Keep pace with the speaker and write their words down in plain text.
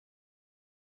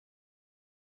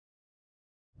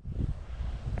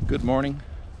Good morning.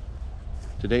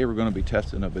 Today we're going to be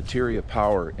testing a Bateria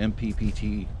Power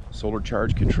MPPT solar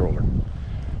charge controller.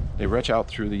 They reached out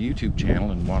through the YouTube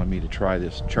channel and wanted me to try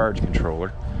this charge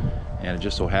controller, and it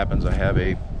just so happens I have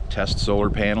a test solar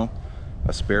panel,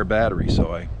 a spare battery,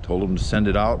 so I told them to send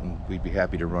it out and we'd be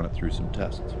happy to run it through some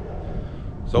tests.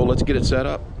 So let's get it set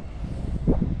up.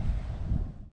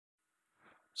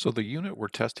 So the unit we're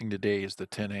testing today is the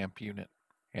 10 amp unit,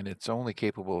 and it's only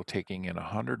capable of taking in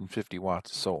 150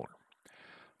 watts of solar.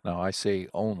 Now I say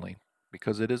only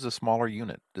because it is a smaller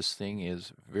unit. This thing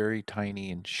is very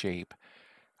tiny in shape.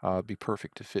 It'd be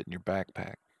perfect to fit in your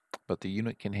backpack. But the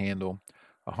unit can handle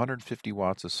 150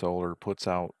 watts of solar, puts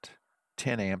out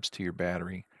 10 amps to your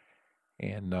battery,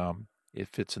 and it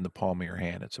fits in the palm of your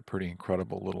hand. It's a pretty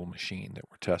incredible little machine that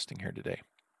we're testing here today.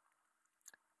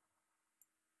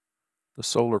 The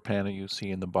solar panel you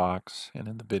see in the box and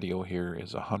in the video here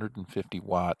is 150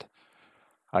 watt.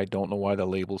 I don't know why the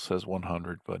label says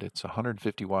 100, but it's a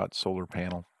 150 watt solar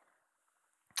panel.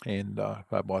 And I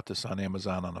bought this on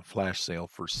Amazon on a flash sale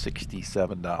for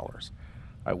 $67.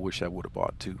 I wish I would have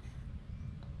bought two.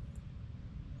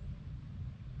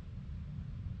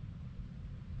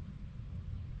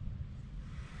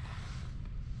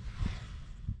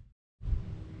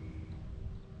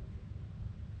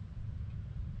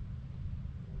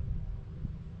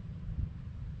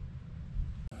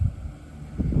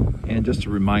 And just a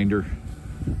reminder,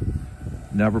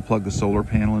 never plug the solar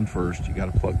panel in first. You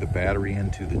got to plug the battery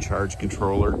into the charge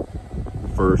controller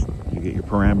first. You get your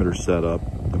parameters set up,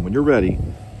 and when you're ready,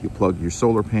 you plug your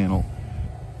solar panel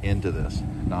into this.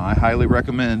 Now I highly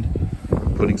recommend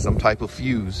putting some type of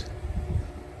fuse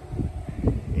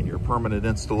in your permanent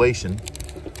installation,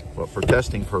 but for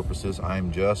testing purposes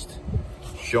I'm just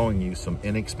showing you some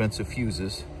inexpensive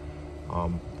fuses.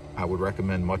 I would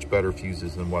recommend much better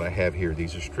fuses than what I have here.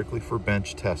 These are strictly for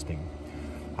bench testing.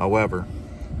 However,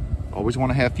 always want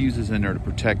to have fuses in there to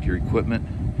protect your equipment,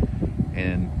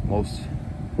 and most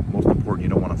important, you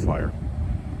don't want to fire.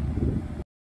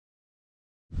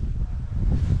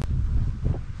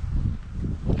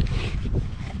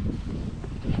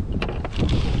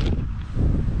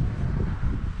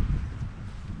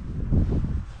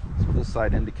 So this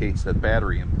side indicates that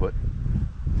battery input.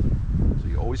 So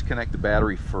you always connect the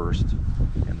battery first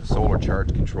and the solar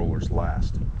charge controllers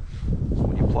last. So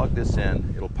when you plug this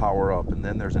in, it'll power up, and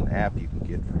then there's an app you can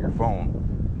get for your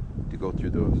phone to go through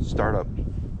the startup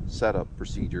setup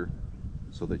procedure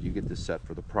so that you get this set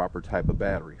for the proper type of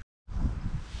battery.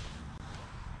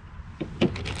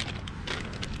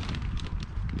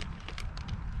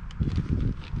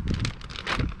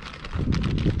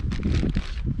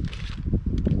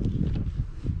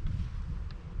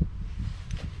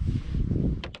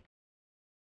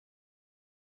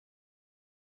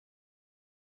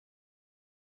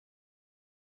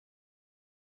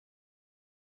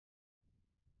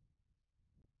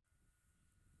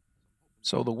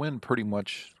 So the wind pretty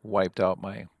much wiped out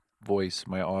my voice,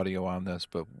 my audio on this,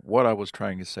 but what I was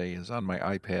trying to say is on my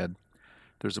iPad,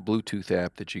 there's a Bluetooth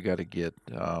app that you got to get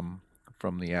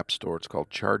from the App Store. It's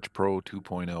called Charge Pro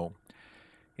 2.0.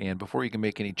 And before you can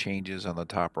make any changes on the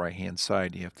top right-hand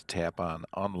side, you have to tap on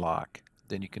Unlock.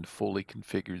 Then you can fully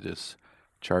configure this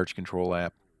charge control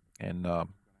app, and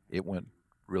it went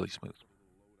really smooth.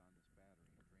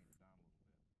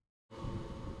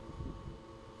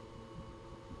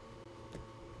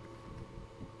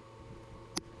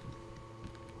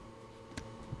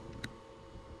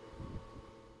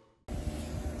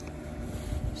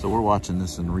 So we're watching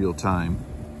this in real time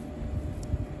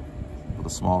with a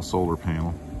small solar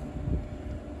panel,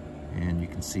 and you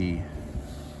can see,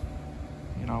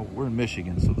 you know, we're in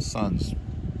Michigan, so the sun's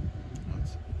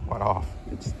it's quite off.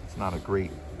 It's not a great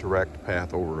direct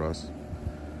path over us.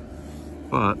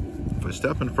 But if I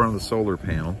step in front of the solar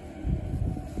panel,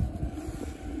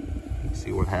 you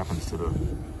see what happens to the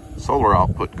solar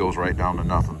output. Goes right down to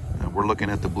nothing. And we're looking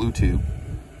at the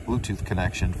Bluetooth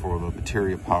connection for the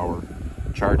Bateria Power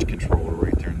charge controller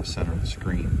right there in the center of the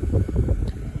screen.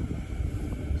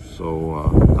 So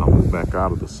I'll move back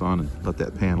out of the sun and let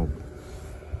that panel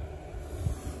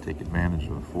take advantage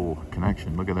of the full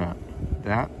connection. Look at that.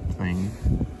 That thing,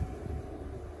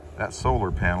 that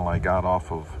solar panel I got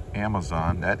off of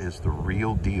Amazon, that is the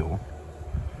real deal.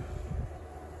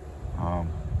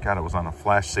 God, it was on a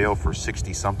flash sale for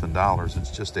 $60-something.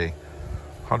 It's just a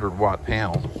 100-watt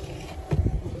panel.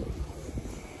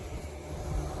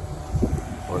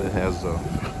 But it has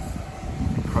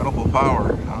incredible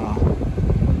power.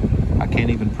 I can't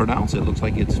even pronounce it. It looks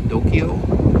like it's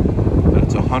Dokio, but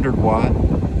it's 100 watt,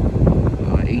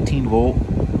 18 volt,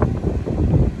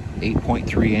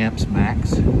 8.3 amps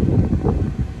max.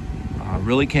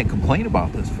 Really can't complain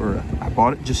about this. I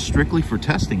bought it just strictly for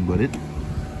testing, but it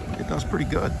does pretty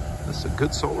good. This is a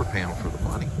good solar panel for the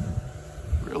money.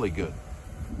 Really good.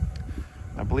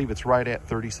 I believe it's right at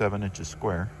 37 inches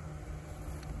square.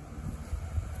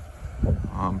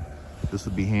 This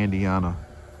would be handy on a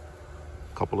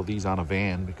couple of these on a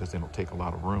van because they don't take a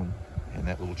lot of room. And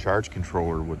that little charge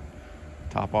controller would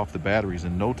top off the batteries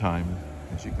in no time.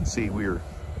 As you can see, we're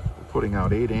putting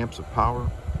out 8 amps of power.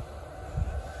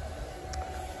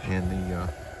 And the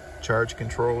charge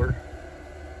controller,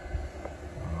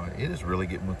 it is really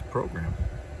getting with the program.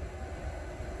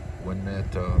 When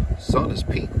that sun is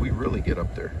peak, we really get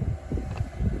up there.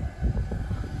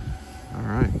 All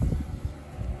right.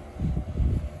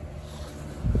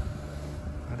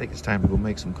 I think it's time to go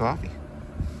make some coffee.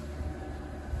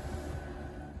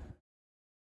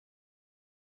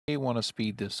 I want to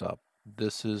speed this up.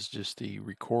 This is just the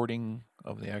recording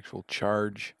of the actual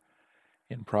charge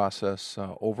in process.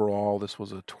 Overall, this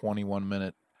was a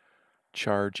 21-minute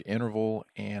charge interval,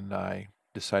 and I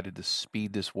decided to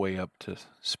speed this way up to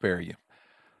spare you.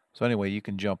 So anyway, you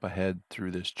can jump ahead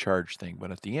through this charge thing,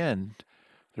 but at the end,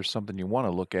 there's something you want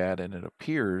to look at, and it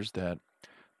appears that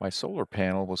my solar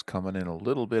panel was coming in a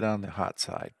little bit on the hot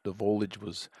side. The voltage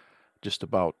was just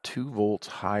about 2 volts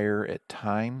higher at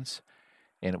times,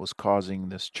 and it was causing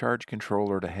this charge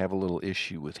controller to have a little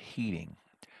issue with heating.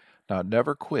 Now, it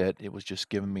never quit. It was just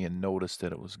giving me a notice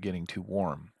that it was getting too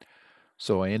warm.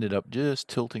 So I ended up just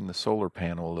tilting the solar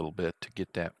panel a little bit to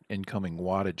get that incoming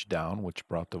wattage down, which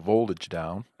brought the voltage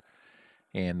down,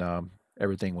 and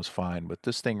everything was fine. But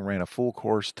this thing ran a full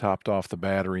course, topped off the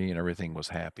battery, and everything was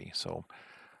happy. So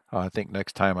I think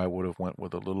next time I would have went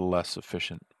with a little less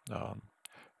efficient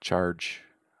charge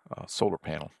solar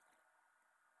panel.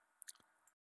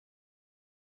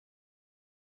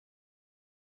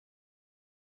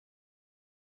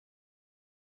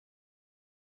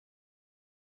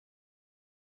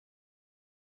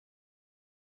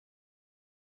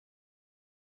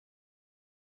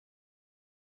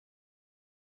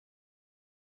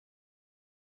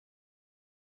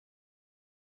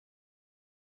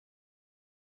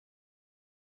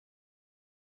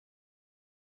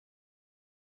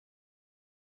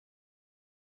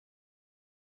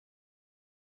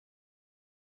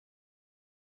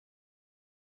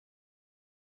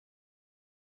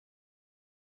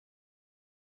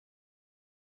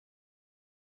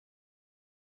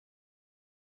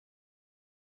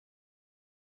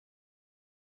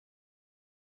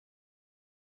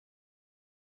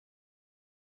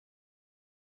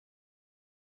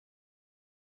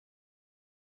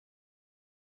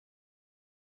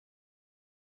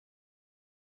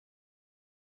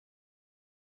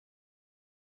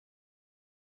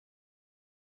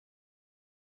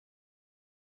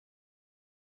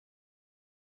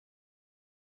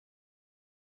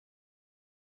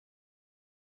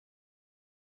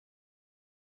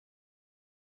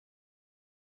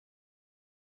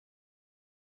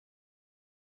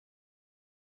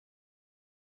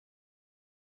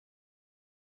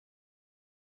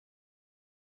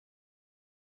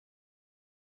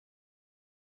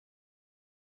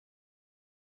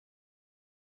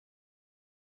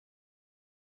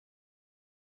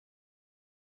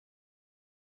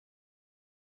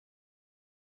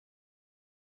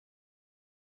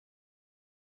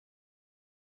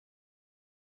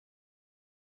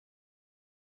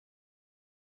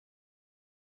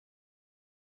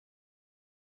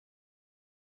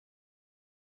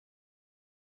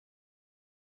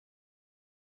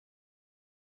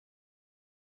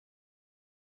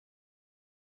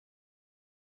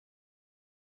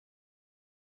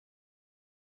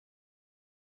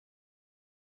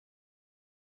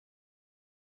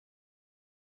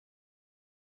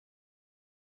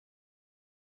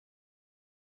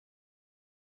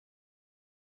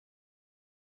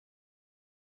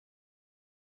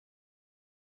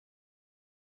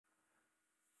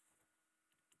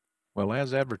 Well,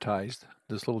 as advertised,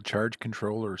 this little charge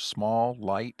controller is small,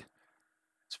 light,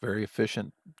 it's very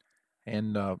efficient,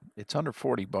 and it's under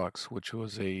 40 bucks, which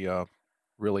was a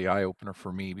really eye-opener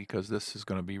for me because this is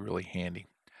going to be really handy.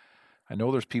 I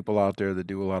know there's people out there that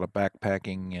do a lot of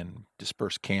backpacking and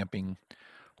disperse camping,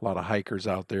 a lot of hikers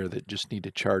out there that just need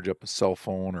to charge up a cell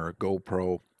phone or a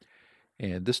GoPro,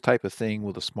 and this type of thing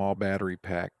with a small battery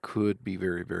pack could be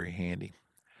very, very handy.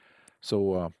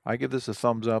 So I give this a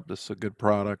thumbs up. This is a good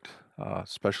product,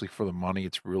 especially for the money.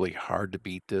 It's really hard to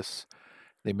beat this.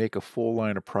 They make a full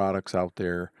line of products out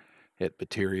there at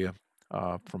Bateria,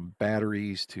 from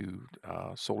batteries to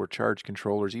solar charge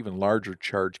controllers, even larger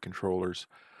charge controllers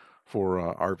for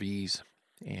RVs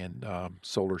and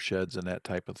solar sheds and that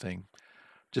type of thing.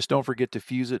 Just don't forget to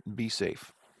fuse it and be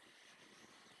safe.